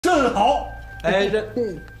真好。哎，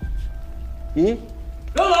咦，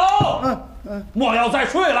任老，莫要再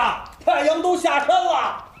睡了，太阳都下山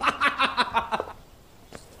了。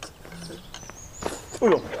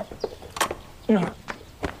哎呦，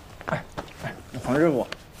黄师傅，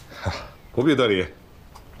不必得礼。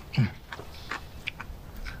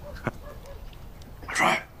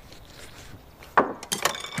帅。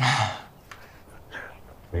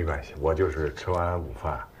没关系，我就是吃完午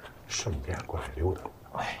饭，顺便过来溜达。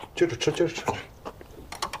哎，接着吃，接着吃。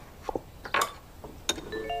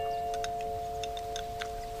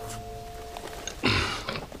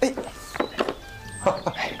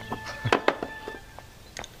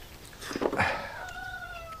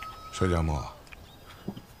薛家默，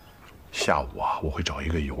下午啊，我会找一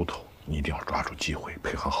个由头，你一定要抓住机会，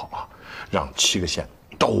配合好啊，让7个县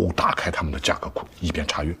都打开他们的价格库，以便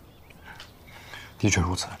查阅。的确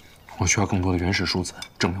如此，我需要更多的原始数字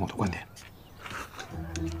证明我的观点。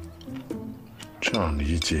这样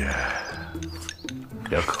理解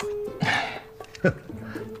也可，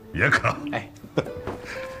也可。哎，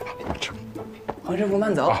好吃。黄师傅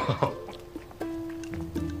慢走。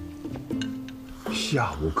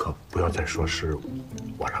下午可不要再说是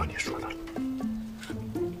我让你说的了。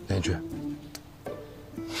哪句？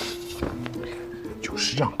就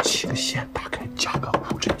是让7个县打开价格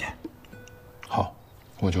库这件。好，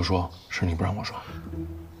我就说是你不让我说。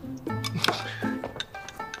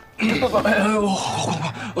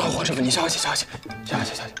黄师傅，你消息，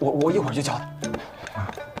我一会儿就交代。